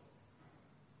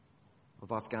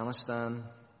 of Afghanistan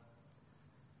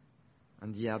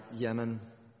and Yemen,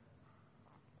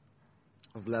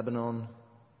 of Lebanon,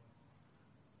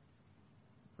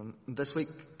 and this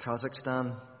week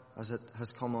Kazakhstan, as it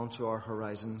has come onto our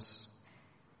horizons.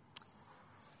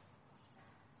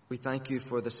 We thank you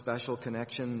for the special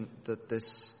connection that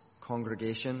this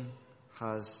congregation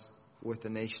has with the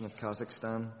nation of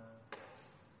Kazakhstan.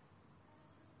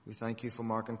 We thank you for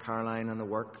Mark and Caroline and the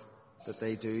work that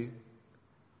they do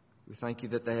We thank you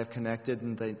that they have connected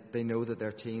and they know that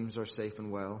their teams are safe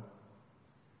and well,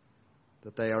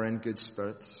 that they are in good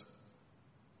spirits.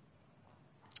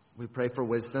 We pray for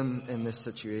wisdom in this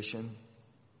situation.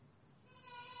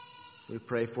 We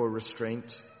pray for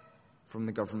restraint from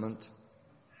the government.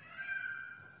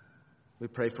 We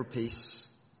pray for peace,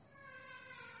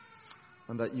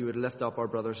 and that you would lift up our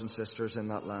brothers and sisters in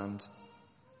that land.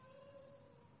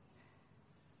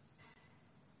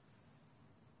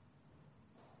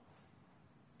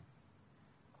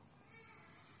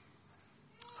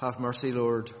 Have mercy,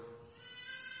 Lord.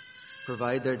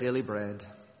 Provide their daily bread.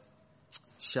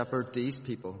 Shepherd these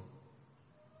people.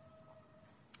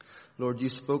 Lord, you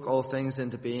spoke all things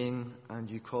into being,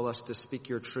 and you call us to speak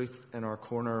your truth in our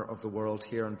corner of the world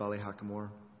here in Ballyhackamore.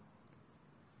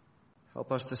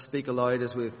 Help us to speak aloud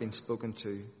as we have been spoken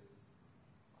to.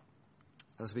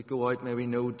 As we go out, may we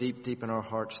know deep, deep in our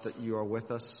hearts that you are with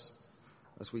us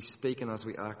as we speak and as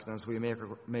we act and as we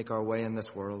make our way in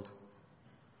this world.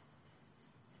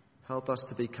 Help us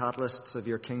to be catalysts of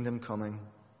your kingdom coming,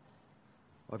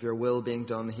 of your will being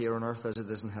done here on earth as it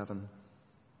is in heaven.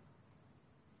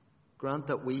 Grant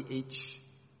that we each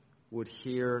would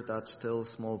hear that still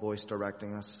small voice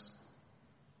directing us,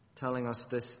 telling us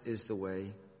this is the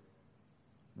way.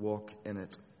 Walk in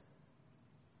it.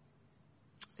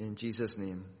 In Jesus'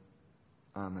 name,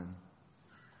 amen.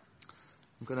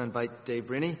 I'm going to invite Dave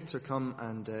Rainey to come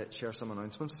and share some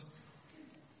announcements.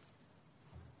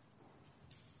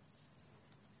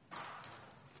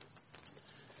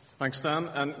 Thanks, Dan,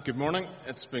 and good morning.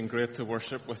 It's been great to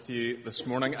worship with you this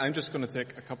morning. I'm just going to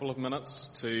take a couple of minutes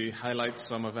to highlight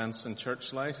some events in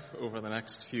church life over the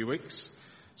next few weeks.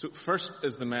 So first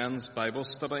is the men's Bible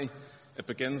study. It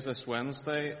begins this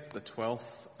Wednesday, the 12th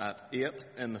at 8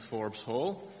 in the Forbes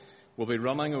Hall. We'll be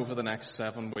running over the next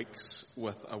 7 weeks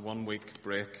with a 1-week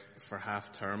break for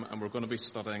half term, and we're going to be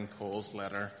studying Paul's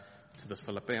letter to the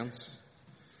Philippians.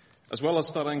 As well as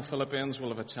studying Philippians,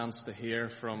 we'll have a chance to hear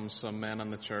from some men in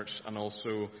the church and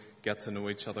also get to know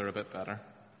each other a bit better.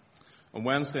 On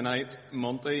Wednesday night,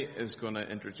 Monty is going to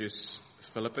introduce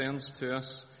Philippians to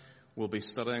us. We'll be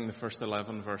studying the first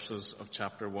 11 verses of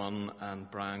chapter 1, and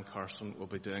Brian Carson will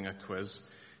be doing a quiz.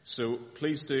 So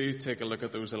please do take a look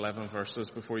at those 11 verses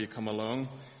before you come along.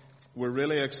 We're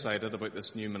really excited about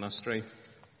this new ministry.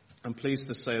 I'm pleased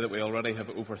to say that we already have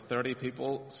over 30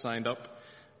 people signed up,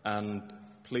 and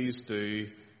please do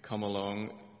come along.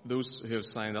 Those who have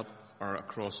signed up are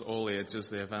across all ages.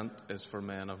 The event is for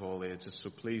men of all ages. So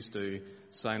please do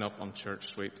sign up on Church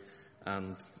Suite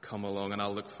and come along, and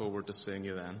I'll look forward to seeing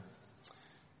you then.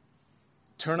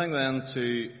 Turning then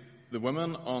to the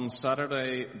women, on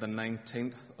Saturday the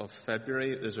 19th of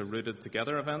February, there's a Rooted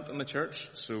Together event in the church,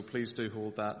 so please do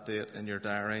hold that date in your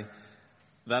diary.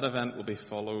 That event will be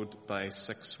followed by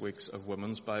 6 weeks of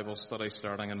women's Bible study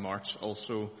starting in March,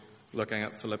 also looking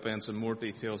at Philippians, and more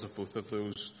details of both of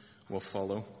those will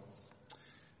follow.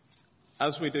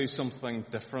 As we do something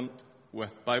different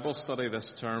with Bible study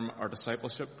this term, our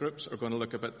discipleship groups are going to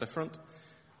look a bit different.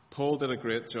 Paul did a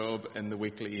great job in the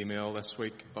weekly email this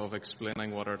week of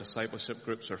explaining what our discipleship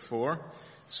groups are for.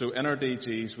 So in our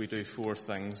DGs we do 4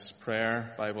 things: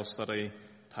 prayer, Bible study,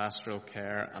 pastoral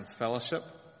care and fellowship.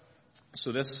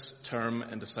 So this term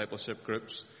in discipleship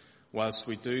groups, whilst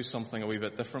we do something a wee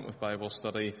bit different with Bible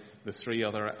study, the 3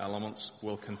 other elements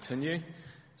will continue.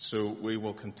 So we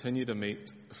will continue to meet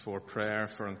for prayer,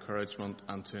 for encouragement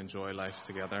and to enjoy life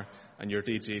together. And your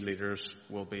DG leaders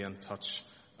will be in touch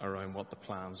around what the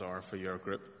plans are for your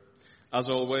group. As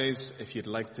always, if you'd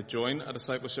like to join a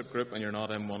discipleship group and you're not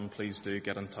in one, please do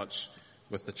get in touch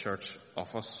with the church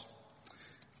office.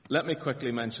 Let me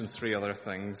quickly mention 3 other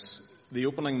things. The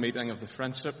opening meeting of the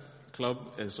Friendship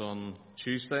Club is on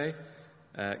Tuesday.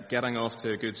 Getting off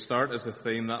to a good start is the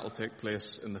theme. That will take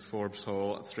place in the Forbes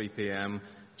Hall at 3 p.m.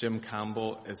 Jim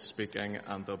Campbell is speaking,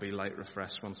 and there'll be light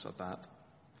refreshments at that.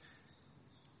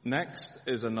 Next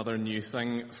is another new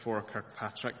thing for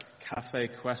Kirkpatrick, Cafe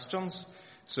Questions.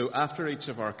 So after each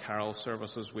of our carol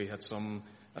services, we had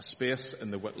a space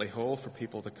in the Whitley Hall for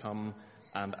people to come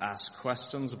and ask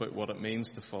questions about what it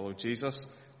means to follow Jesus,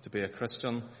 to be a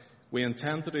Christian. We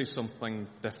intend to do something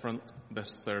different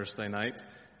this Thursday night.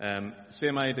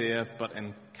 Same idea, but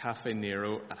in Cafe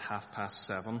Nero at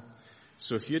 7:30.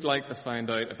 So if you'd like to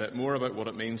find out a bit more about what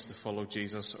it means to follow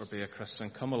Jesus or be a Christian,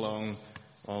 come along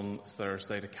on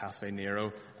Thursday to Cafe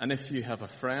Nero. And if you have a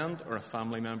friend or a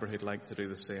family member who'd like to do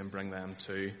the same, bring them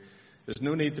too. There's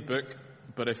no need to book,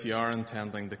 but if you are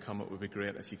intending to come, it would be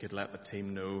great if you could let the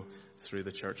team know through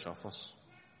the church office.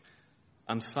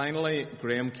 And finally,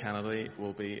 Graham Kennedy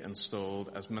will be installed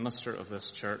as minister of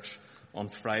this church on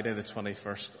Friday the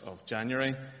 21st of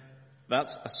January.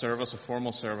 That's a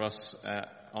formal service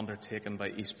undertaken by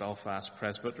East Belfast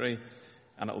Presbytery,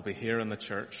 and it will be here in the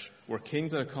church. We're keen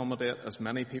to accommodate as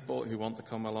many people who want to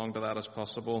come along to that as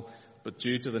possible, but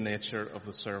due to the nature of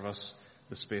the service,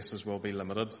 the spaces will be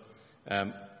limited.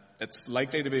 It's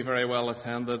likely to be very well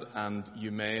attended, and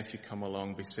you may, if you come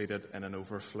along, be seated in an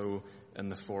overflow in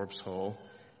the Forbes Hall.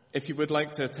 If you would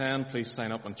like to attend, please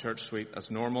sign up on Church Suite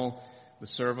as normal. The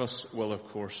service will, of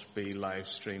course, be live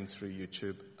streamed through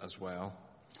YouTube as well.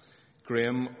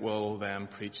 Graham will then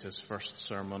preach his first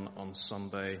sermon on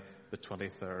Sunday, the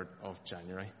 23rd of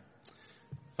January.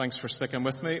 Thanks for sticking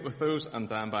with me with those, and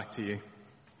Dan, back to you.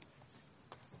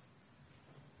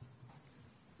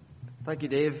 Thank you,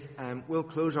 Dave. We'll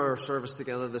close our service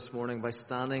together this morning by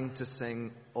standing to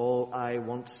sing All I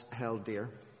Once Held Dear.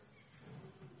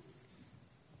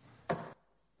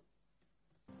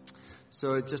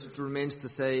 So it just remains to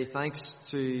say thanks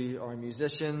to our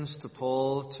musicians, to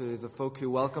Paul, to the folk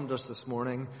who welcomed us this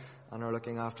morning and are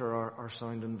looking after our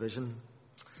sound and vision.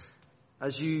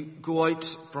 As you go out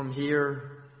from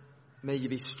here, may you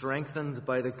be strengthened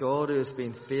by the God who has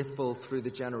been faithful through the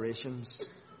generations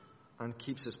and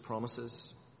keeps his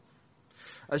promises.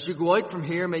 As you go out from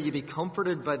here, may you be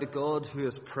comforted by the God who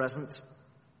is present.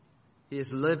 He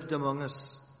has lived among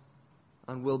us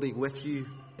and will be with you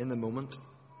in the moment.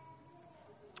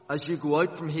 As you go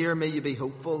out from here, may you be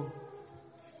hopeful,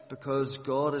 because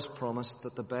God has promised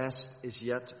that the best is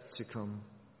yet to come.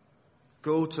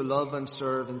 Go to love and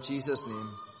serve in Jesus' name.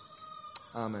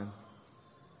 Amen.